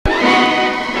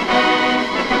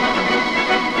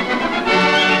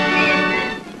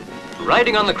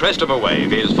Riding on the crest of a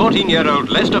wave is 14-year-old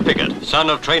Lester Piggott, son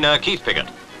of trainer Keith Piggott.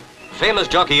 Famous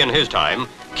jockey in his time,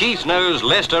 Keith knows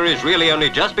Lester is really only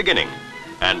just beginning,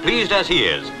 and pleased as he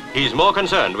is, he's more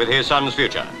concerned with his son's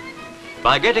future.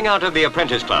 By getting out of the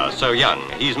apprentice class so young,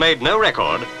 he's made no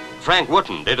record. Frank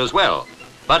Wotton did as well,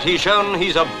 but he's shown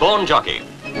he's a born jockey.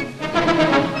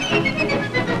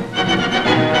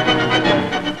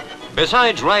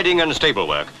 Besides riding and stable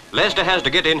work, Lester has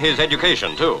to get in his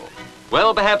education too.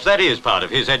 Well, perhaps that is part of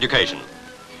his education.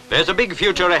 There's a big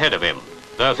future ahead of him,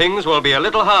 though things will be a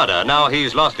little harder now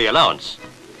he's lost the allowance.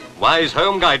 Wise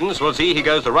home guidance will see he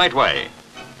goes the right way.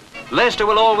 Lester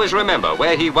will always remember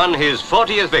where he won his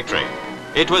 40th victory.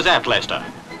 It was at Leicester.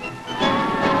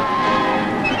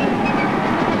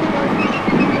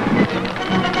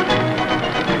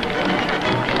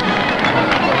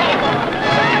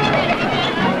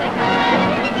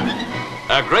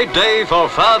 A great day for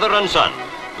father and son.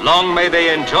 Long may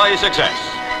they enjoy success.